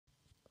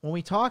when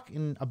we talk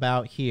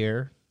about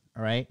here,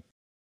 all right,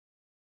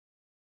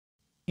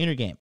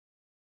 InnerGame.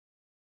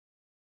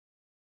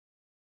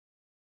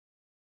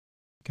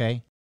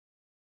 Okay.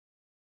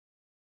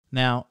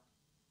 Now,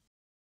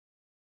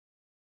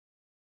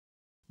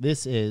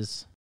 this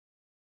is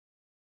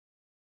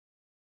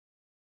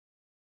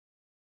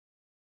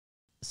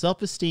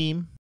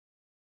self-esteem,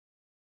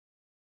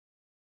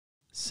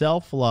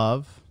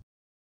 self-love,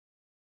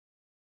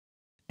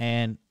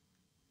 and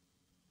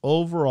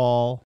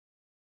overall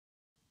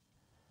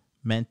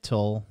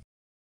mental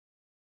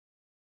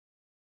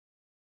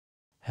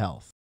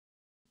health.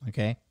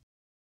 Okay?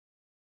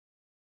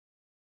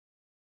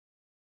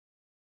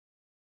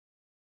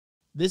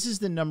 This is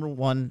the number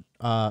one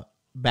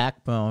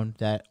backbone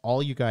that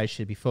all you guys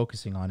should be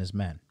focusing on as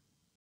men.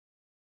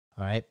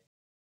 All right?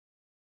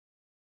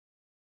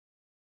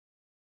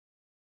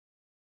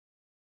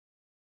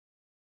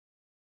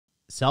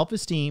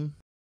 Self-esteem,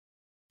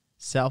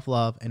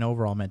 self-love, and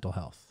overall mental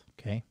health.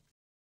 Okay?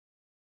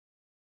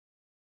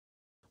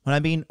 When I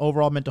mean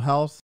overall mental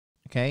health,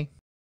 okay?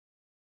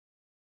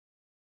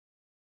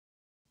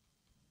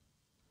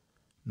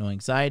 No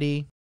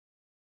anxiety,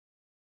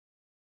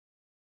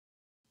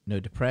 no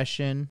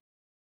depression.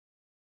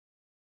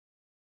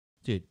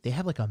 Dude, they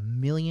have like 1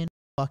 million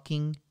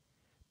fucking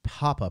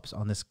pop-ups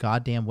on this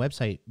goddamn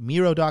website,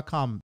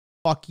 Miro.com.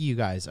 Fuck you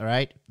guys, all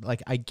right?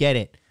 Like, I get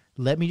it.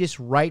 Let me just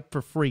write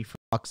for free, for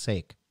fuck's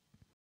sake.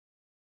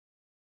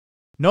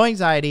 No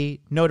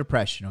anxiety, no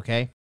depression,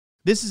 okay?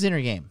 This is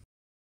InnerGame.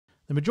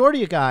 The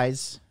majority of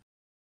guys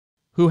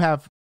who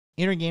have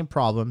InnerGame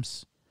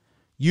problems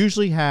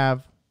usually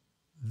have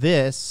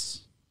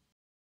this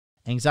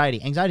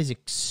anxiety. Anxiety is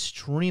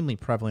extremely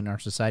prevalent in our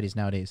societies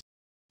nowadays,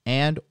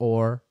 and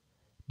or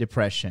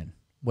depression.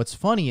 What's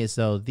funny is,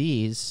 though,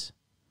 these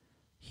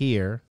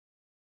here,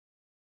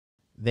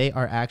 they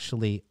are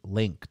actually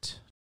linked.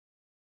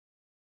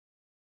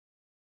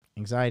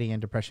 Anxiety and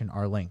depression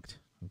are linked,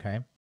 okay?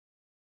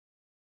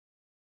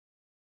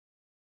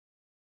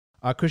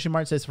 Christian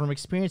Martin says, from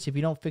experience, if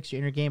you don't fix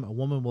your InnerGame, a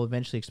woman will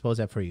eventually expose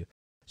that for you.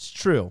 It's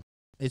true.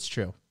 It's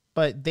true.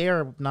 But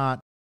they're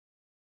not,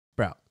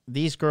 bro.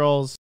 These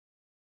girls,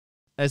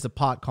 as the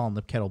pot calling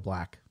the kettle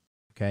black,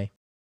 okay?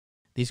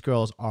 These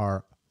girls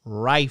are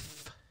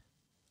rife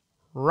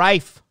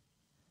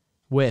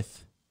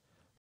with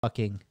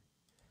fucking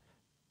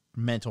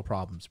mental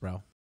problems,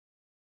 bro.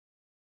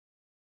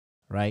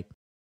 Right?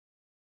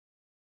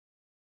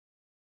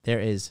 There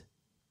is,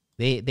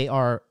 they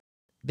are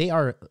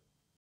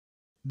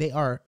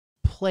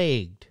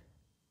plagued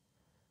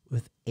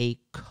with a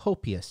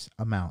copious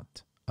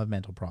amount of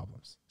mental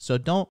problems. So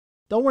don't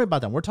worry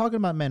about them. We're talking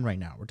about men right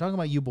now. We're talking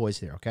about you boys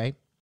here, okay?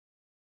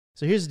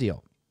 So here's the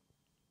deal.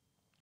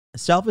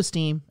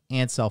 Self-esteem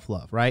and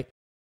self-love, right?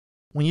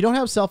 When you don't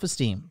have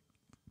self-esteem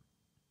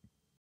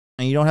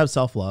and you don't have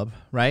self-love,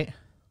 right?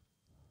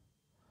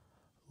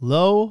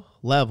 Low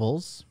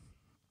levels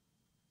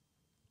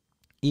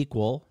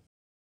equal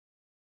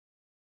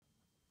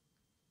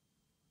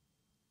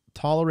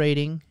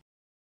tolerating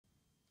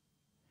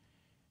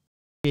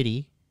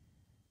shitty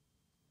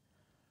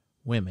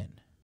women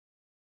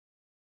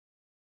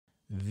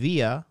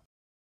via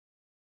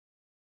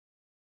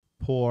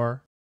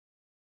poor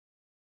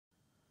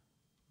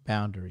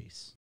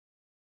boundaries.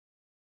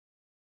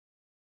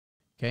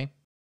 Okay?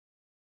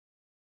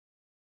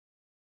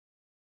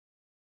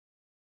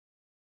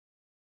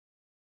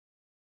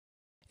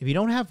 If you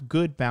don't have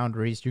good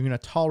boundaries, you're going to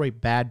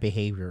tolerate bad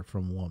behavior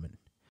from a woman.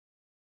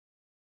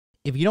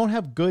 If you don't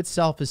have good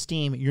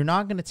self-esteem, you're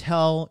not going to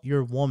tell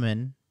your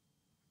woman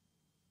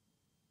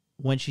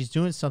when she's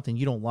doing something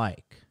you don't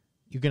like.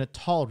 You're going to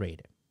tolerate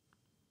it.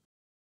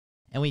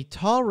 And when you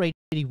tolerate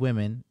shitty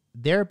women,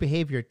 their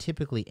behavior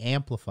typically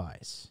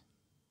amplifies.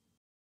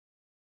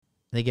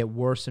 They get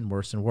worse and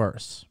worse and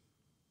worse.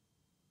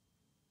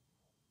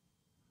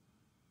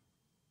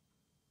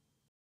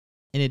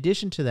 In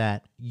addition to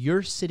that,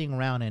 you're sitting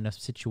around in a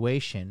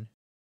situation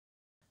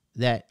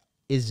that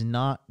is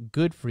not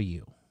good for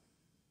you.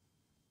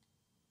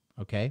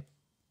 Okay?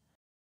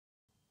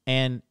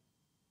 And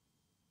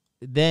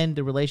then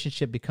the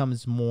relationship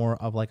becomes more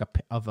of like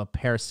a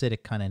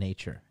parasitic kind of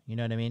nature. You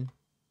know what I mean?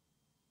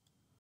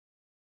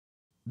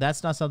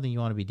 That's not something you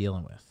want to be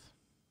dealing with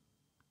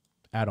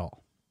at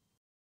all.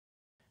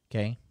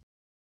 Okay?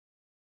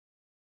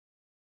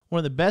 One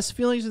of the best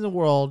feelings in the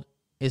world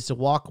is to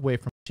walk away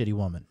from a shitty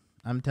woman.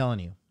 I'm telling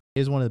you.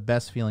 It is one of the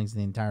best feelings in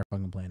the entire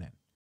fucking planet.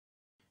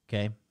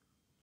 Okay?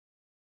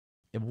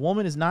 If a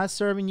woman is not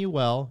serving you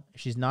well,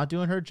 if she's not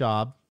doing her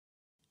job,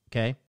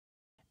 okay?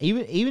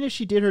 Even if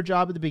she did her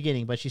job at the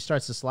beginning, but she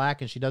starts to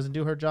slack and she doesn't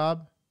do her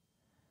job,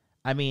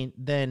 I mean,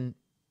 then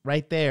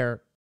right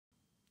there,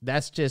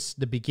 that's just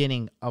the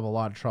beginning of a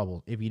lot of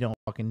trouble if you don't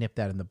fucking nip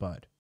that in the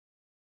bud.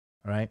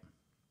 All right?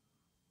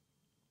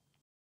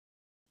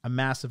 A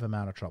massive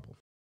amount of trouble.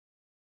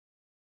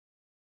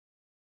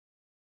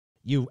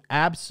 You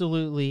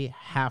absolutely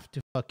have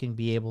to fucking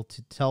be able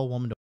to tell a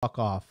woman to fuck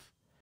off,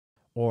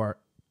 or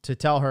to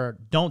tell her,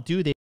 don't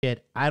do this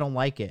shit, I don't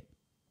like it.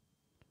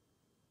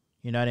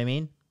 You know what I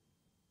mean?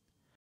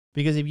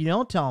 Because if you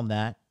don't tell them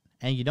that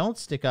and you don't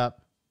stick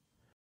up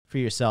for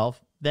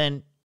yourself,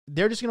 then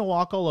they're just going to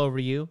walk all over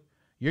you.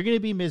 You're going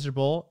to be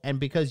miserable. And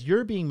because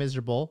you're being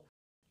miserable,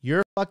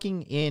 you're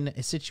fucking in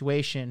a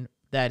situation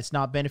that is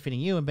not benefiting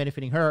you and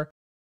benefiting her.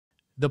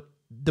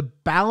 The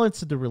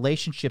balance of the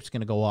relationship's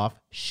going to go off.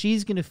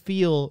 She's going to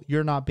feel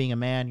you're not being a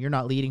man. You're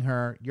not leading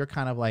her. You're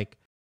kind of like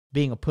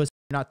being a pussy.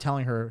 You're not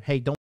telling her, hey,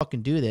 don't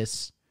fucking do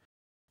this.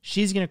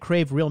 She's going to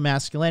crave real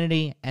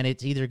masculinity, and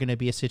it's either going to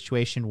be a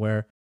situation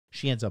where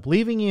she ends up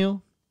leaving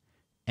you,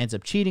 ends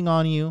up cheating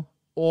on you,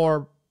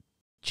 or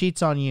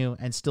cheats on you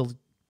and still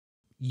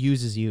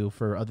uses you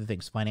for other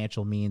things,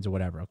 financial means or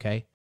whatever,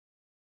 okay?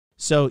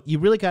 So you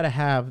really got to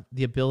have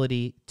the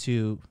ability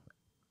to,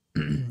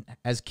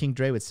 as King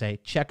Dre would say,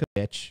 check a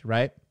bitch,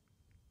 right?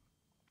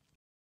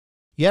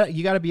 Yeah,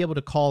 you got to be able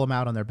to call them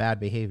out on their bad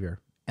behavior.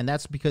 And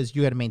that's because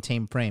you got to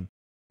maintain frame.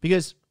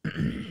 Because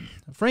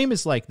frame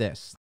is like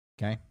this,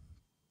 okay?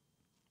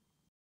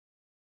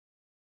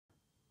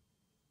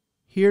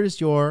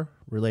 Here's your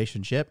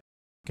relationship,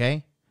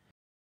 okay?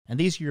 And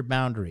these are your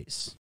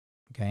boundaries,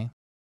 okay?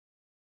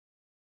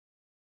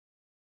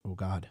 Oh,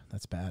 God,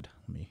 that's bad.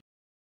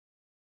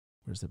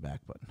 Where's the back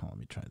button? Let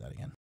me try that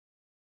again.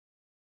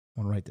 I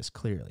want to write this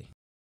clearly.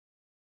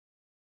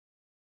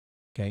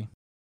 Okay.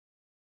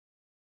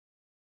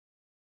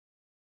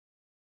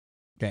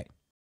 Okay.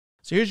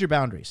 So here's your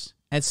boundaries.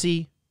 And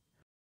see,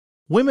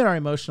 women are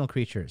emotional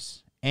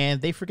creatures,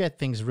 and they forget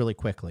things really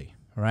quickly,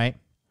 all right?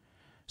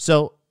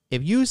 So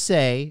if you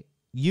say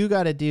you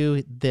got to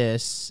do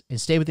this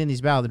and stay within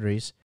these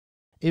boundaries,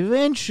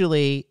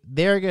 eventually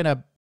they're going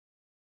to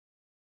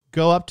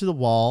go up to the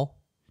wall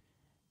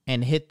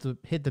and hit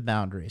the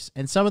boundaries.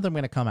 And some of them are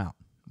going to come out,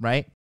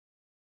 right?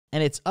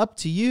 And it's up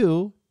to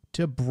you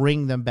to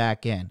bring them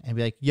back in and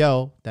be like,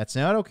 yo, that's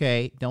not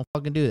okay. Don't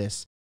fucking do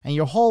this. And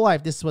your whole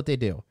life, this is what they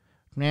do.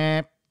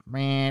 Right?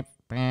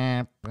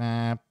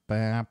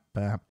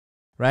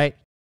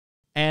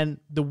 And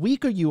the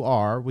weaker you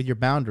are with your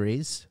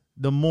boundaries,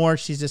 the more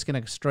she's just going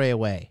to stray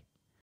away.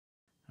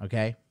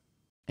 Okay?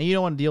 And you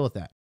don't want to deal with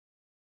that.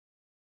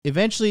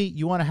 Eventually,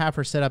 you want to have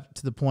her set up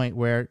to the point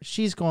where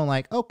she's going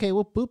like, okay,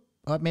 well, boop,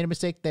 oh, I made a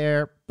mistake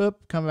there. Boop,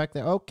 come back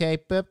there. Okay,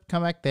 boop,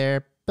 come back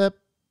there. Boop,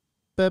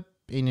 boop,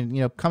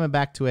 and, coming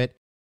back to it.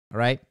 All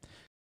right?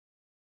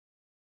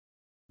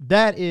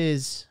 That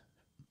is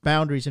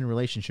boundaries in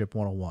relationship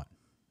 101.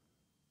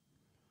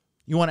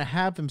 You want to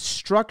have them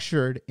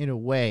structured in a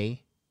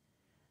way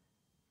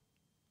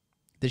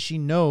that she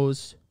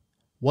knows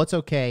what's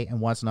okay and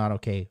what's not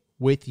okay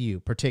with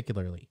you,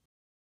 particularly.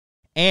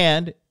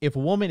 And if a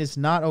woman is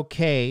not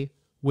okay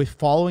with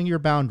following your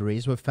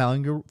boundaries, with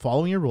following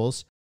your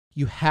rules,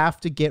 you have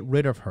to get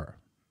rid of her.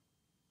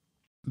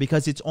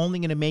 Because it's only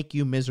going to make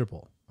you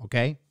miserable,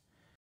 okay?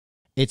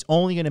 It's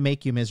only going to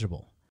make you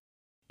miserable.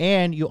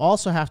 And you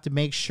also have to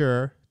make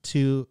sure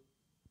to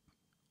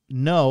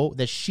know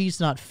that she's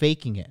not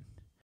faking it.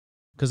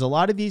 Because a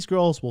lot of these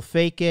girls will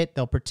fake it.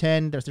 They'll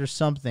pretend that there's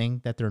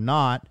something that they're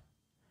not,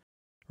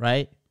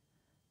 right?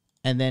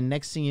 And then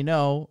next thing you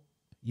know,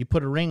 you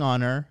put a ring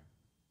on her,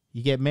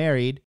 you get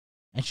married,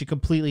 and she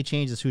completely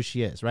changes who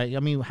she is, right? I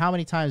mean, how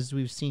many times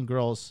we've seen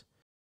girls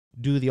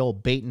do the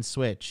old bait and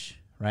switch,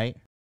 right?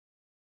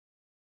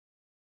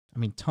 I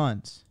mean,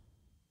 tons.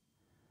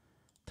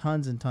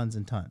 Tons and tons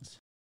and tons.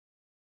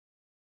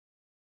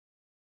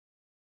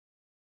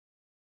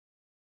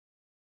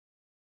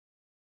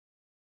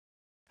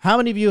 How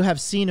many of you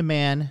have seen a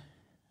man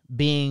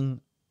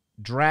being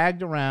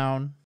dragged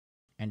around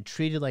and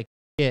treated like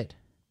shit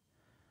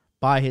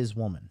by his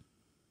woman,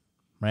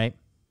 right?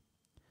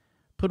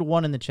 Put a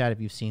 1 in the chat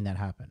if you've seen that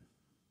happen.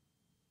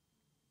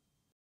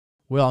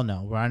 We all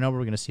know. I know we're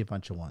going to see a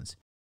bunch of 1s.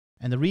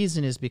 And the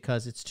reason is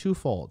because it's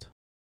twofold.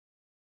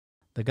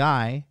 The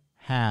guy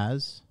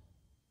has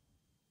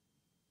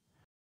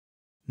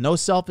no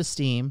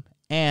self-esteem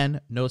and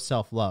no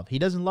self-love. He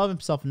doesn't love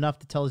himself enough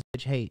to tell his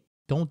bitch, hey,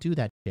 don't do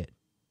that shit.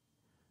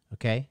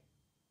 Okay?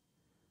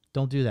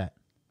 Don't do that.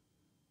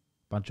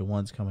 Bunch of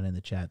 1s coming in the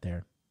chat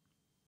there.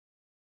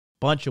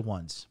 Bunch of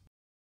 1s.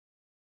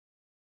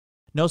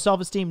 No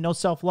self-esteem, no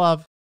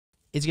self-love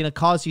is going to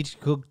cause you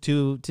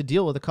to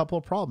deal with a couple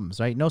of problems,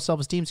 right? No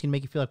self-esteem is going to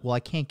make you feel like, well,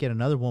 I can't get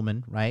another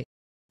woman, right?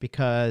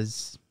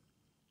 Because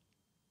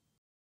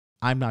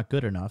I'm not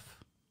good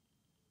enough.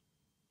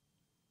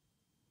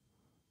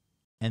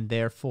 And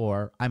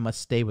therefore, I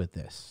must stay with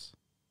this.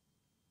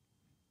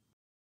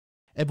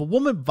 If a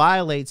woman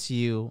violates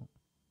you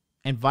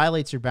and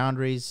violates your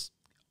boundaries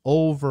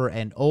over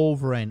and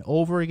over and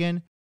over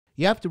again,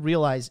 you have to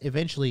realize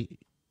eventually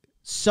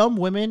some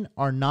women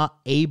are not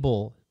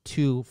able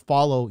to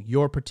follow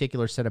your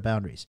particular set of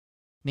boundaries.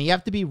 Now you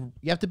have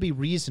to be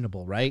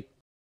reasonable, right?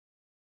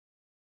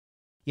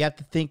 You have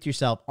to think to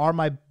yourself, are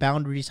my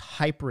boundaries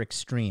hyper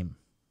extreme?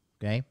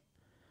 Okay?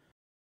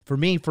 For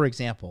me, for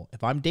example,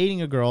 if I'm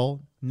dating a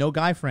girl, no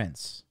guy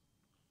friends.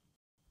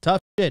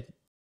 Tough shit.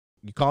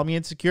 You call me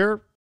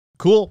insecure?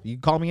 Cool. You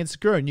can call me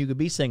insecure and you could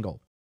be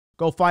single.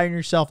 Go find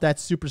yourself that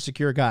super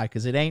secure guy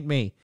because it ain't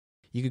me.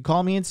 You can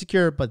call me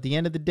insecure, but at the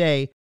end of the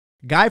day,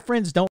 Guy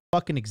friends don't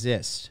fucking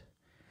exist.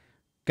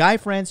 Guy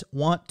friends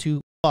want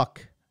to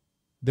fuck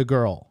the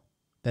girl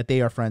that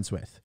they are friends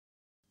with.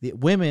 The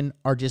women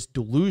are just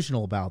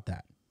delusional about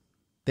that.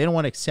 They don't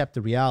want to accept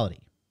the reality.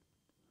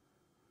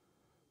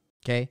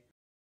 Okay?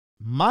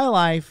 My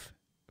life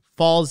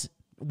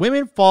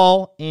women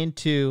fall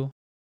into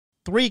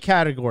 3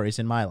 categories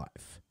in my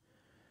life.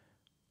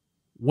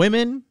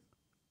 Women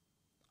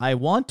I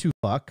want to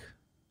fuck,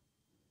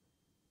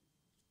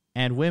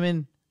 and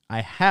women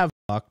I have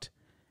fucked,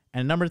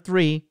 and number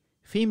 3,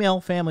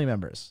 female family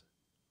members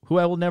who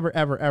I will never,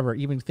 ever, ever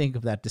even think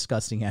of that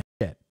disgusting ass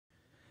shit.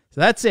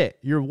 So that's it.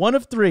 You're one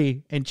of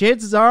 3, and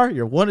chances are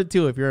you're 1 of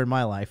 2 if you're in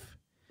my life.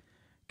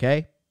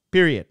 Okay?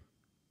 Period.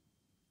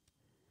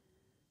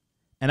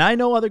 And I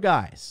know other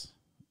guys.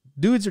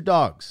 Dudes or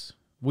dogs.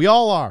 We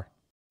all are.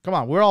 Come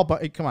on,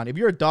 come on. If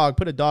you're a dog,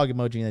 put a dog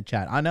emoji in the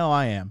chat. I know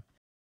I am.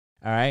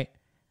 All right?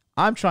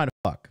 I'm trying to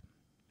fuck.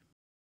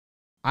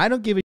 I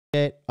don't give a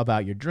shit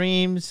about your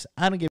dreams.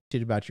 I don't give a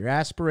shit about your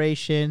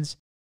aspirations.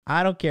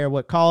 I don't care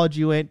what college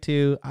you went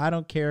to. I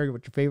don't care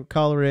what your favorite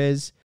color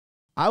is.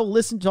 I will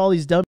listen to all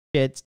these dumb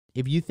shits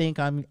if you think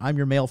I'm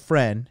your male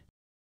friend.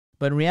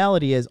 But in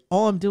reality is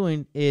all I'm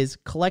doing is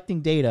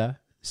collecting data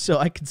so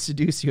I can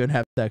seduce you and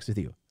have sex with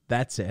you.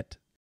 That's it.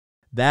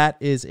 That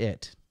is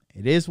it.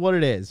 It is what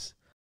it is.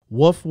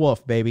 Woof,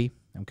 woof, baby.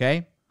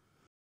 Okay?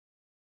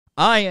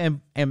 I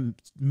am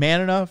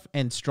man enough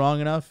and strong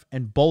enough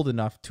and bold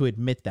enough to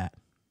admit that.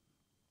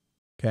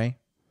 Okay?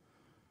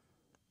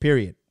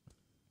 Period.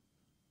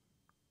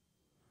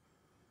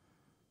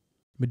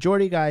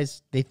 Majority of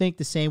guys, they think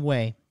the same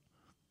way,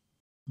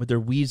 but they're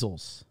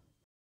weasels.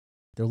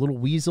 They're little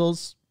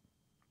weasels,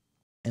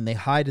 and they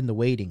hide in the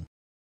waiting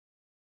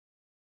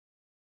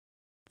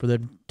for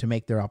them to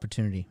make their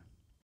opportunity.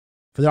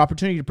 For their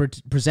opportunity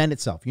to present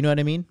itself. You know what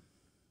I mean?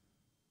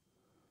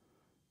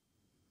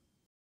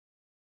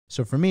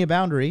 So for me, a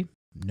boundary,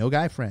 no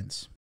guy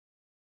friends.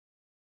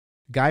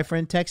 Guy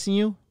friend texting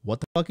you,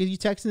 what the fuck are you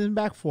texting them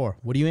back for?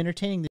 What are you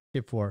entertaining this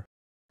shit for?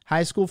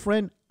 High school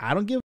friend, I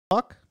don't give a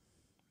fuck.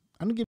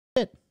 I don't give a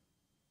shit.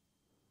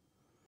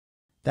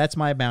 That's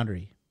my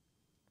boundary.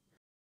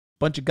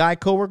 Bunch of guy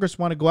coworkers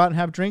want to go out and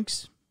have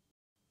drinks.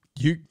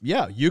 You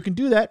can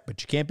do that,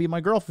 but you can't be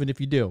my girlfriend if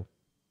you do.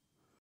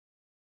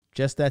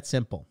 Just that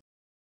simple.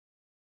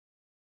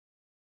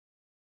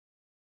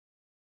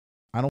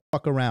 I don't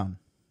fuck around.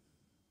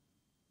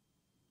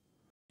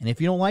 And if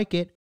you don't like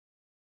it,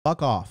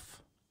 fuck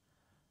off.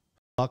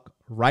 Fuck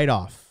right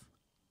off.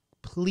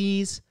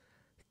 Please,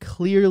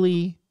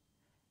 clearly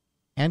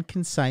and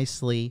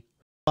concisely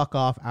fuck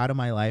off out of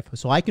my life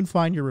so I can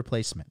find your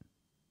replacement.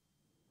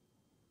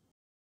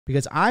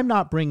 Because I'm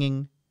not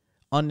bringing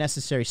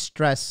unnecessary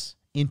stress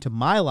into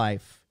my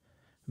life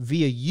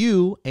via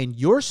you and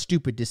your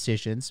stupid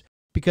decisions,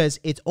 because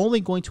it's only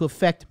going to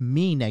affect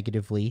me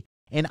negatively.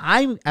 And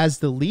I'm, as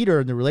the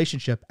leader in the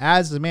relationship,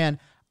 as the man,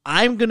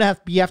 I'm going to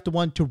have the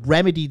one to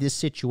remedy this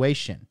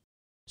situation.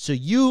 So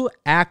you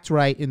act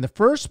right in the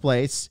first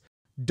place.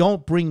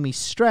 Don't bring me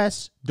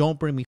stress. Don't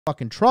bring me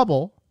fucking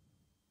trouble.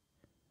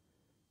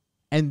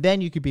 And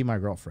then you could be my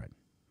girlfriend.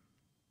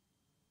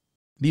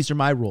 These are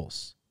my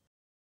rules.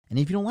 And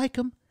if you don't like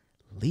them,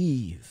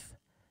 leave.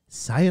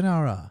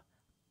 Sayonara.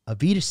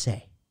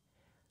 Avidase.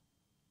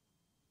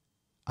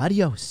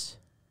 Adios.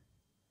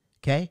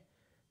 Okay?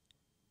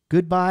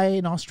 Goodbye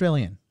in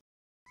Australian.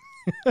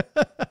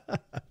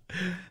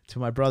 To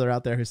my brother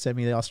out there who sent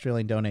me the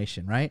Australian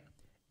donation, right?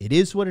 It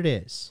is what it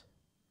is.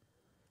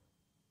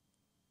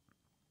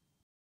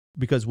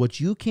 Because what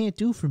you can't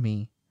do for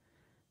me,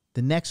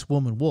 the next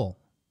woman will.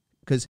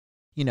 Because,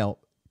 you know,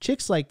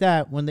 chicks like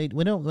that,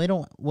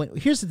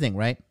 here's the thing,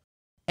 right?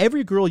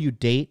 Every girl you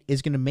date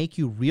is going to make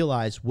you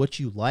realize what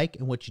you like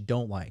and what you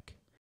don't like.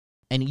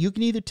 And you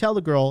can either tell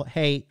the girl,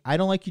 hey, I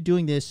don't like you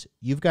doing this.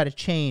 You've got to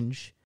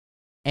change.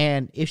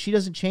 And if she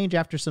doesn't change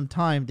after some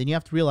time, then you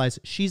have to realize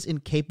she's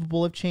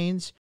incapable of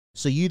change.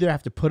 So you either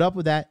have to put up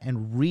with that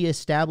and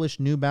reestablish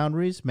new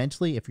boundaries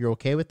mentally, if you're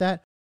okay with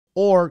that,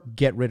 or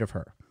get rid of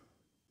her.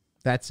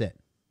 That's it.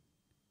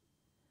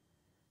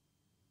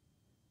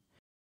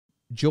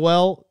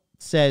 Joelle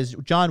says,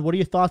 John, what are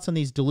your thoughts on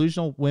these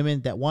delusional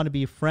women that want to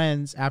be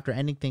friends after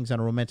ending things on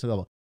a romantic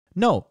level?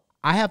 No,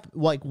 I have,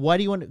 like, why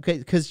do you want to,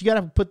 because you got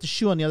to put the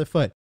shoe on the other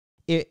foot.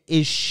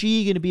 Is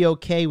she going to be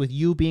okay with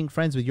you being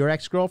friends with your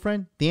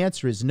ex-girlfriend? The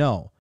answer is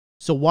no.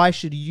 So why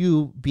should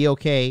you be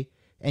okay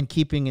and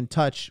keeping in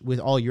touch with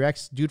all your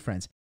ex-dude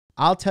friends?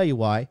 I'll tell you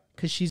why.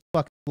 Because she's a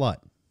fucking slut.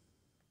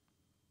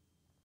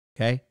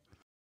 Okay?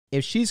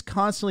 If she's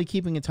constantly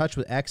keeping in touch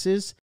with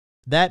exes,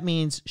 that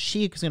means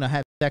she's going to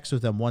have sex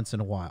with them once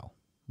in a while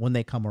when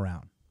they come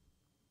around.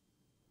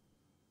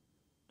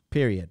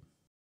 Period.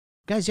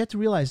 Guys, you have to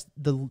realize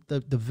the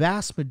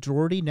vast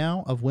majority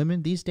now of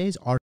women these days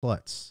are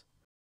sluts.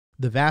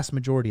 The vast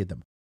majority of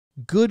them.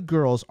 Good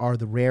girls are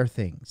the rare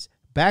things.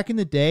 Back in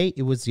the day,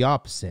 it was the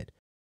opposite.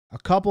 A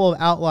couple of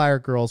outlier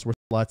girls were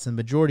sluts and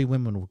the majority of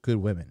women were good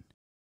women.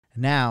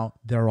 Now,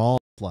 they're all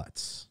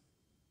sluts.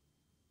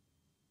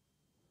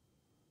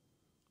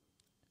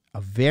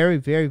 A very,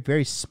 very,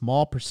 very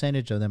small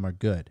percentage of them are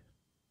good.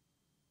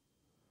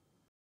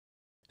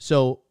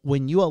 So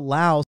when you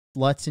allow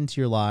sluts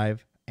into your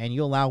life and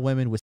you allow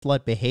women with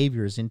slut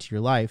behaviors into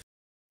your life,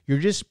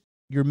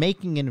 you're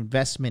making an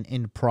investment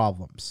in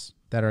problems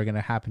that are going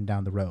to happen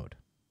down the road.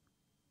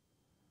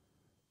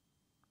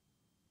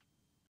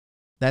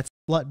 That's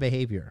slut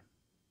behavior.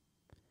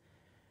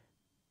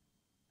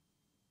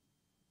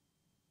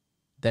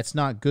 That's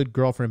not good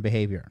girlfriend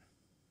behavior.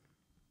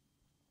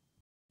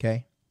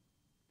 Okay?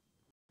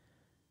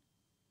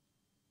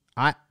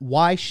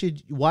 Why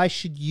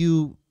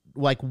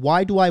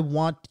do I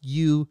want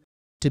you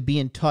to be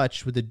in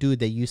touch with a dude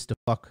that used to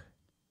fuck?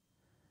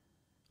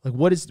 Like,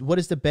 what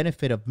is the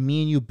benefit of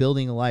me and you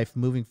building a life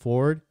moving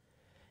forward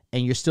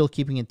and you're still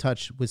keeping in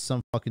touch with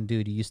some fucking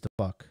dude you used to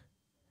fuck?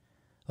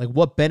 Like,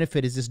 what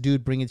benefit is this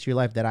dude bringing to your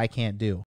life that I can't do?